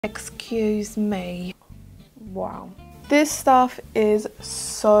Excuse me. Wow. This stuff is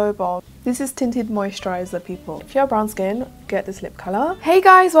so bomb. This is tinted moisturizer, people. If you have brown skin, get this lip color. Hey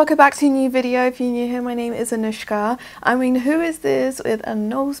guys, welcome back to a new video. If you're new here, my name is Anushka. I mean, who is this with a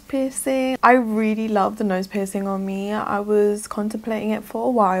nose piercing? I really love the nose piercing on me. I was contemplating it for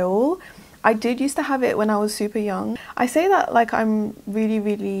a while. I did used to have it when I was super young. I say that like I'm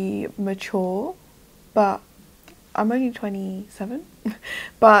really mature, but I'm only 27.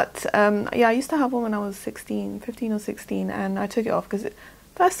 But yeah, I used to have one when I was 15 or 16, and I took it off because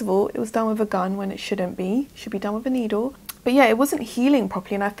first of all, it was done with a gun when it shouldn't be. It should be done with a needle. But yeah, it wasn't healing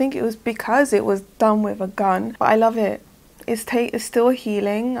properly, and I think it was because it was done with a gun. But I love it. It's still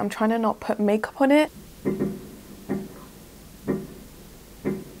healing. I'm trying to not put makeup on it.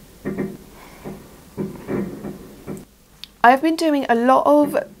 I've been doing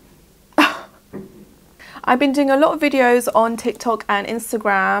a lot of videos on TikTok and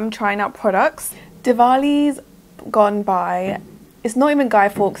Instagram trying out products. Diwali's gone by. It's not even Guy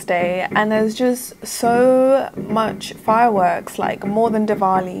Fawkes Day, and there's just so much fireworks, like more than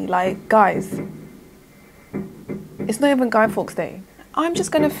Diwali. Like, guys, it's not even Guy Fawkes Day. I'm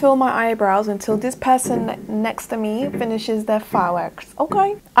just gonna fill my eyebrows until this person next to me finishes their fireworks,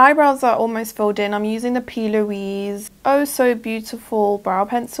 okay? Eyebrows are almost filled in. I'm using the P. Louise Oh So Beautiful brow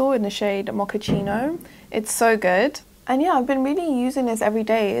pencil in the shade Mochaccino. It's so good. And yeah, I've been really using this every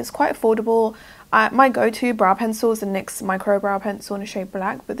day. It's quite affordable. My go-to brow pencil is the NYX Micro Brow Pencil in the shade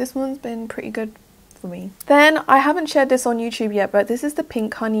Black, but this one's been pretty good for me. Then I haven't shared this on YouTube yet, but this is the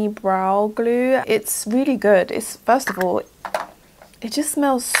Pink Honey Brow Glue. It's really good. It's, first of all, it just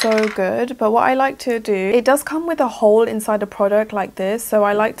smells so good. But what I like to do, it does come with a hole inside the product like this, so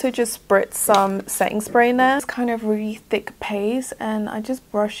I like to just spritz some setting spray in there. It's kind of really thick paste, and I just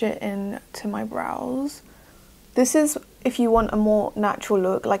brush it into my brows. This is if you want a more natural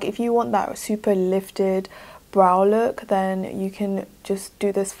look. Like if you want that super lifted brow look, then you can just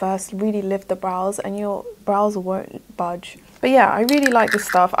do this first, really lift the brows, and your brows won't budge. But yeah, I really like this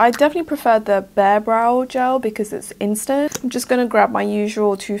stuff. I definitely prefer the Bare Brow Gel because it's instant. I'm just going to grab my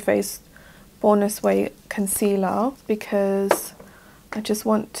usual Too Faced Born This Way concealer because I just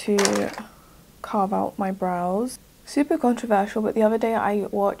want to carve out my brows. Super controversial, but the other day I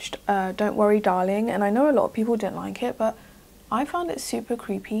watched Don't Worry Darling, and I know a lot of people didn't like it, but I found it super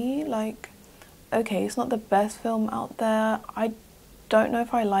creepy. Like, okay, it's not the best film out there. I don't know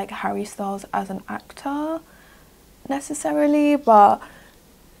if I like Harry Styles as an actor necessarily, but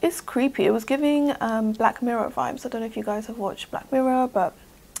it's creepy. It was giving Black Mirror vibes. I don't know if you guys have watched Black Mirror, but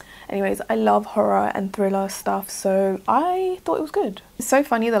anyways, I love horror and thriller stuff, so I thought it was good. It's so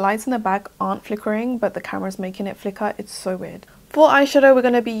funny, the lights in the back aren't flickering, but the camera's making it flicker. It's so weird. For eyeshadow, we're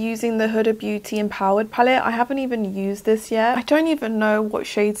going to be using the Huda Beauty Empowered palette. I haven't even used this yet. I don't even know what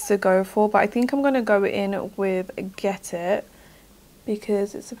shades to go for, but I think I'm going to go in with Get It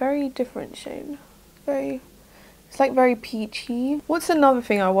because it's a very different shade. It's like very peachy. What's another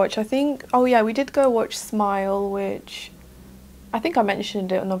thing I watch? I think, oh yeah, we did go watch Smile, which I think I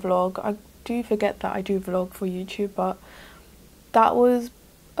mentioned it on the vlog. I do forget that I do vlog for YouTube, but that was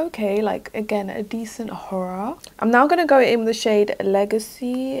okay. Like, again, a decent horror. I'm now going to go in with the shade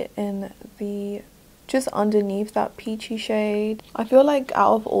Legacy in the just underneath that peachy shade. I feel like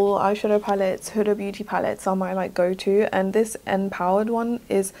out of all eyeshadow palettes, Huda Beauty palettes are my like go-to, and this Empowered one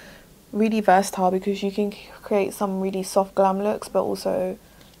is really versatile because you can create some really soft glam looks but also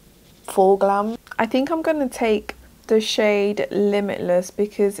full glam. I think I'm going to take the shade Limitless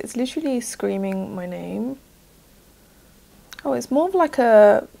because it's literally screaming my name. Oh, it's more of like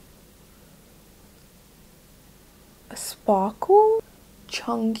a sparkle,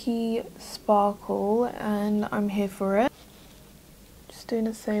 chunky sparkle, and I'm here for it. Just doing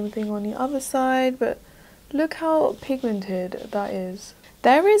the same thing on the other side, but look how pigmented that is.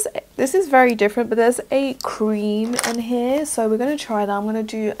 This is very different, but there's a cream in here, so we're going to try that. I'm going to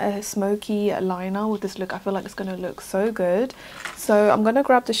do a smoky liner with this look. I feel like it's going to look so good. So I'm going to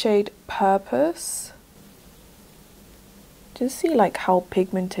grab the shade Purpose. Just see like how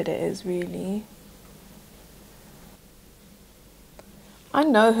pigmented it is, really. I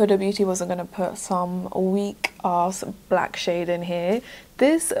know Huda Beauty wasn't going to put some weak ass black shade in here.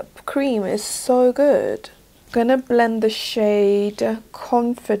 This cream is so good. Gonna blend the shade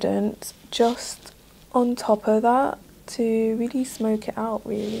Confident just on top of that to really smoke it out,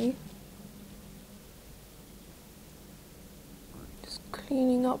 really. Just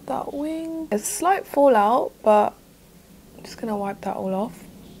cleaning up that wing. A slight fallout, but I'm just gonna wipe that all off.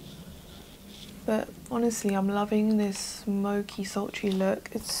 But honestly, I'm loving this smoky, sultry look.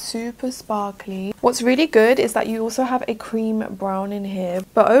 It's super sparkly. What's really good is that you also have a cream brown in here.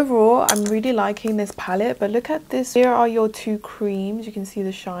 But overall, I'm really liking this palette. But look at this. Here are your two creams. You can see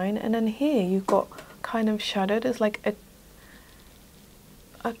the shine. And then here you've got kind of shadowed. It's like a...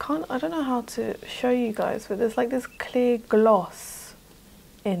 I don't know how to show you guys, but there's like this clear gloss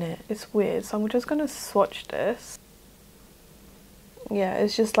in it. It's weird. So I'm just going to swatch this. Yeah,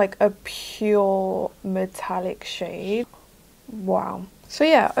 it's just like a pure metallic shade. Wow. So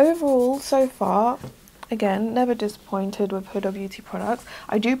yeah, overall so far, again, never disappointed with Huda Beauty products.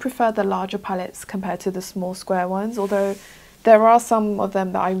 I do prefer the larger palettes compared to the small square ones, although there are some of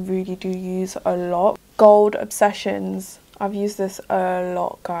them that I really do use a lot. Gold Obsessions. I've used this a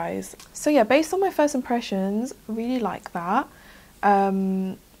lot, guys. So yeah, based on my first impressions, really like that.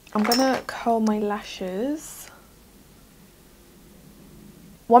 I'm gonna curl my lashes.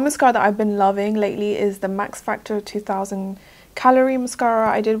 One mascara that I've been loving lately is the Max Factor 2000 Calorie Mascara.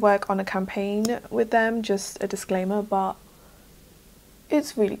 I did work on a campaign with them, just a disclaimer, but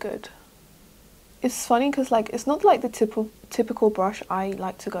it's really good. It's funny because like it's not like the typical brush I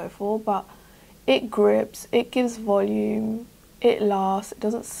like to go for, but it grips, it gives volume, it lasts, it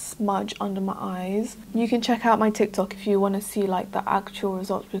doesn't smudge under my eyes. You can check out my TikTok if you want to see like the actual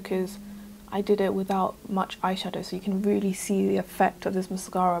results, because I did it without much eyeshadow, so you can really see the effect of this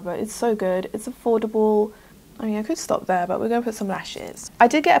mascara. But it's so good, it's affordable. I mean, I could stop there, but we're going to put some lashes. I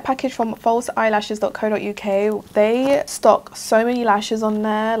did get a package from falseeyelashes.co.uk. They stock so many lashes on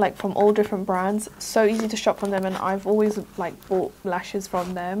there, like from all different brands. So easy to shop from them, and I've always like bought lashes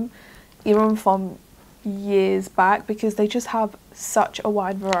from them, even from years back, because they just have such a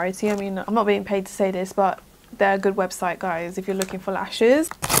wide variety. I mean, I'm not being paid to say this, but they're a good website, guys, if you're looking for lashes.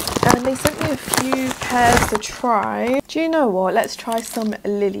 And they sent me a few pairs to try. Do you know what? Let's try some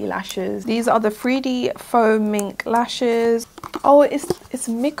Lily lashes. These are the 3D Faux Mink lashes. Oh, it's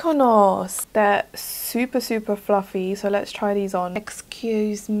Mykonos. They're super fluffy, so let's try these on.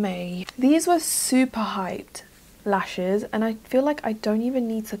 Excuse me. These were super hyped lashes, and I feel like I don't even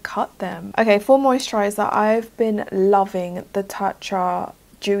need to cut them. Okay, for moisturizer, I've been loving the Tatcha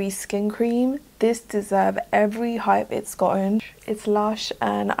Dewy Skin Cream. This deserves every hype it's gotten. It's lush,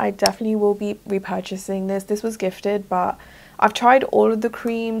 and I definitely will be repurchasing this. This was gifted, but I've tried all of the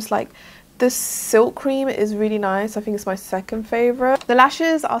creams. Like the silk cream is really nice. I think it's my second favorite. The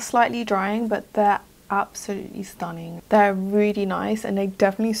lashes are slightly drying, but they're absolutely stunning. They're really nice, and they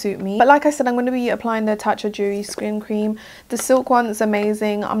definitely suit me. But like I said, I'm going to be applying the Tatcha Dewy Skin Cream. The silk one is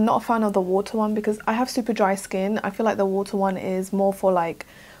amazing. I'm not a fan of the water one because I have super dry skin. I feel like the water one is more for like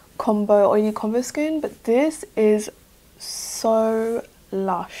oily combo skin, but this is so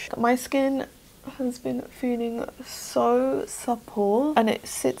lush. My skin has been feeling so supple, and it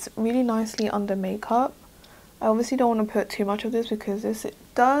sits really nicely under makeup. I obviously don't want to put too much of this because it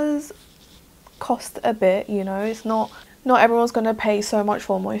does cost a bit, you know. It's not everyone's going to pay so much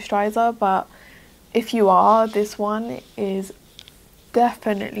for moisturizer, but if you are, this one is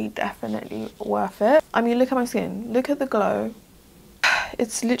definitely worth it. I mean, look at my skin, look at the glow.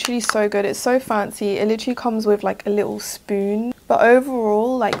 It's literally so good. It's so fancy. It literally comes with like a little spoon. But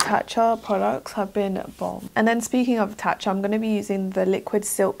overall, like Tatcha products have been bomb. And then speaking of Tatcha, I'm going to be using the Liquid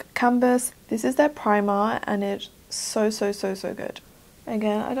Silk Canvas. This is their primer, and it's so good.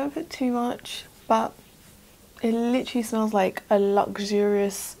 Again, I don't put too much, but it literally smells like a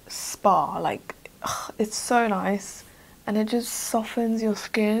luxurious spa. Like, ugh, it's so nice, and it just softens your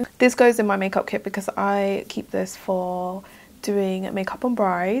skin. This goes in my makeup kit because I keep this for doing makeup on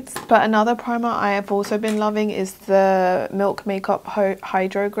brides. But another primer I have also been loving is the Milk Makeup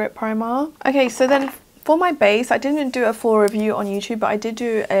Hydro Grip Primer. Okay, so then for my base, I didn't do a full review on YouTube, but I did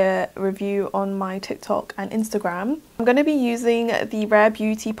do a review on my TikTok and Instagram. I'm going to be using the Rare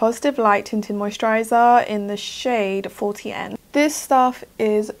Beauty Positive Light Tinted Moisturizer in the shade 40N. This stuff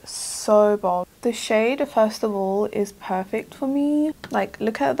is so bomb. The shade, first of all, is perfect for me. Like,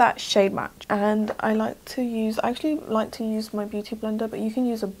 look at that shade match. And I actually like to use my beauty blender, but you can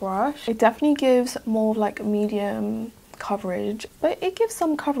use a brush. It definitely gives more of like medium coverage, but it gives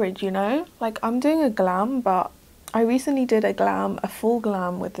some coverage, you know. Like, I'm doing a glam, but I recently did a full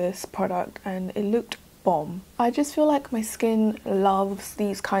glam with this product, and it looked bomb. I just feel like my skin loves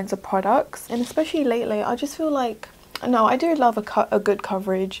these kinds of products, and especially lately, I just feel like, no, I do love a good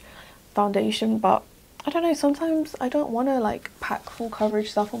coverage foundation, but I don't know, sometimes I don't want to like pack full coverage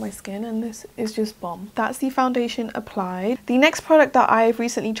stuff on my skin, and this is just bomb. That's the foundation applied. The next product that I've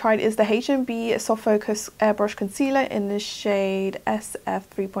recently tried is the H&B Soft Focus Airbrush Concealer in the shade SF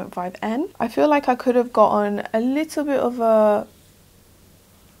 3.5N. I feel like I could have gotten a little bit of a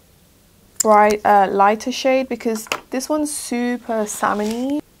bright lighter shade because this one's super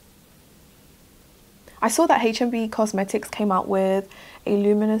salmony. I saw that H&B Cosmetics came out with a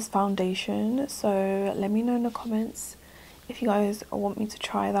luminous foundation, so let me know in the comments if you guys want me to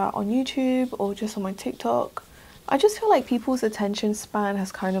try that on YouTube or just on my TikTok. I just feel like people's attention span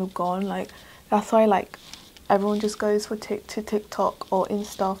has kind of gone, like that's why like everyone just goes for TikTok or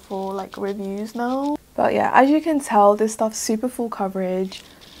Insta for like reviews now. But yeah, as you can tell, this stuff's super full coverage.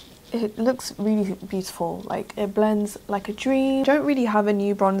 It looks really beautiful, like it blends like a dream. I don't really have a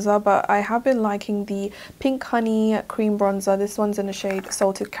new bronzer, but I have been liking the Pink Honey Cream Bronzer. This one's in the shade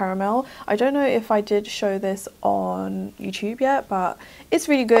Salted Caramel. I don't know if I did show this on YouTube yet, but it's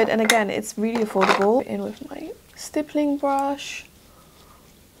really good, and again, it's really affordable. In with my stippling brush.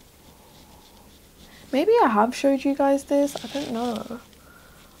 Maybe I have showed you guys this, I don't know.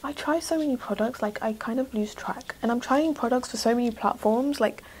 I try so many products, like I kind of lose track, and I'm trying products for so many platforms,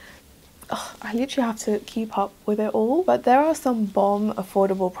 like I literally have to keep up with it all. But there are some bomb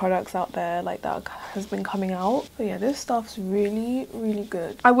affordable products out there like that has been coming out. But yeah, this stuff's really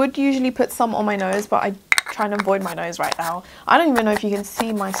good. I would usually put some on my nose, but I try and avoid my nose right now. I don't even know if you can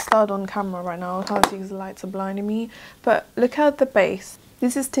see my stud on camera right now. I can't see because the lights are blinding me. But look at the base.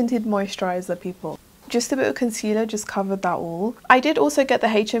 This is tinted moisturizer, people. Just a bit of concealer just covered that all. I did also get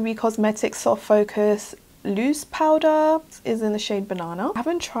the H&B Cosmetics Soft Focus loose powder. Is in the shade Banana. I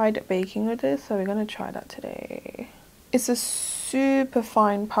haven't tried baking with this, so we're gonna try that today. It's a super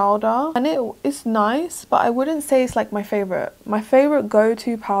fine powder and it's nice, but I wouldn't say it's like my favorite. My favorite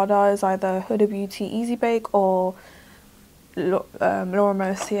go-to powder is either Huda Beauty Easy Bake or Laura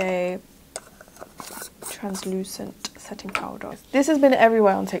Mercier translucent setting powder. This has been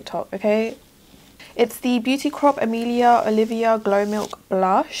everywhere on TikTok, okay? It's the Beauty Crop Amelia Olivia Glow Milk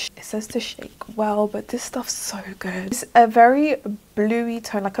Blush. It says to shake well, but this stuff's so good. It's a very bluey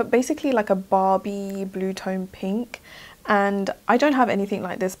tone, like basically like a Barbie blue tone pink. And I don't have anything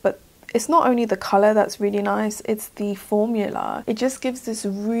like this, but it's not only the color that's really nice, it's the formula. It just gives this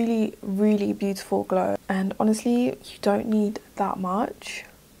really beautiful glow. And honestly, you don't need that much.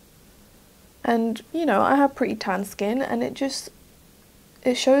 And you know, I have pretty tan skin and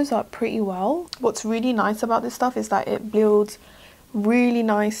it shows up pretty well. What's really nice about this stuff is that it builds really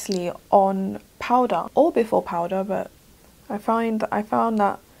nicely on powder or before powder, but I found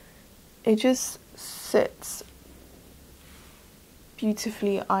that it just sits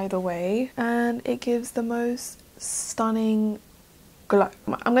beautifully either way, and it gives the most stunning glow.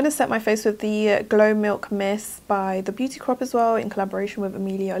 I'm going to set my face with the Glow Milk Mist by the Beauty Crop as well, in collaboration with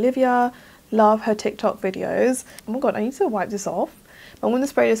Amelia Olivia. Love her TikTok videos. Oh my god, I need to wipe this off. I'm going to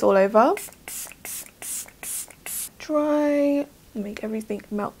spray this all over. Dry. Make everything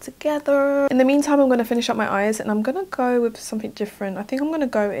melt together. In the meantime, I'm going to finish up my eyes, and I'm going to go with something different. I think I'm going to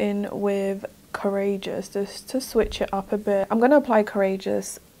go in with Courageous just to switch it up a bit. I'm going to apply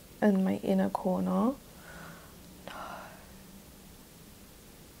Courageous in my inner corner.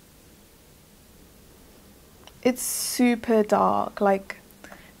 It's super dark, like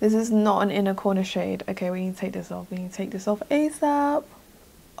this is not an inner corner shade. Okay, we need to take this off. We need to take this off ASAP.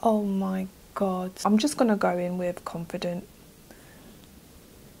 Oh my god. I'm just gonna go in with Confident.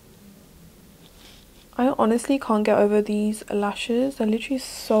 I honestly can't get over these lashes. They're literally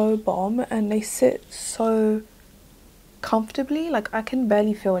so bomb and they sit so comfortably. Like I can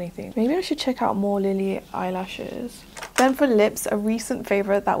barely feel anything. Maybe I should check out more Lily eyelashes. Then for lips, a recent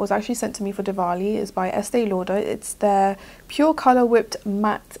favorite that was actually sent to me for Diwali is by Estee Lauder. It's their Pure Color Whipped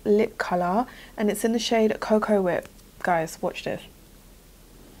Matte Lip Color, and it's in the shade Cocoa Whip. Guys, watch this.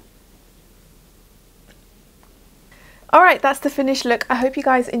 Alright, that's the finished look. I hope you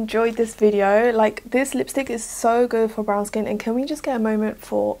guys enjoyed this video. Like, this lipstick is so good for brown skin, and can we just get a moment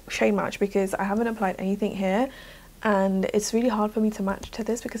for shade match, because I haven't applied anything here and it's really hard for me to match to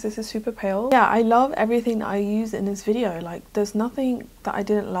this because this is super pale. Yeah, I love everything that I use in this video. Like, there's nothing that I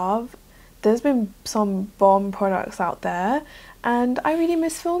didn't love. There's been some bomb products out there, and I really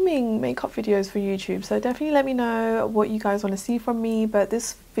miss filming makeup videos for YouTube, so definitely let me know what you guys want to see from me. But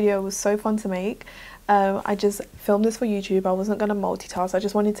this video was so fun to make. I just filmed this for YouTube. I wasn't going to multitask. I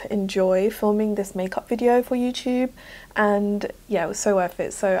just wanted to enjoy filming this makeup video for YouTube, and yeah, it was so worth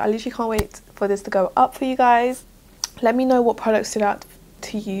it. So I literally can't wait for this to go up for you guys. Let me know what products stood out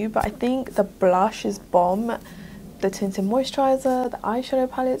to you, but I think the blush is bomb. The tinted moisturizer, the eyeshadow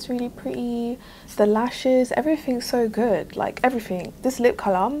palette's really pretty, the lashes, everything's so good. Like, everything. This lip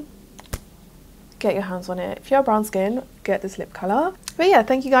color, get your hands on it. If you have brown skin, get this lip color. But yeah,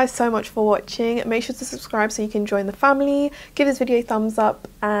 thank you guys so much for watching. Make sure to subscribe so you can join the family. Give this video a thumbs up,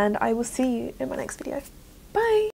 and I will see you in my next video. Bye!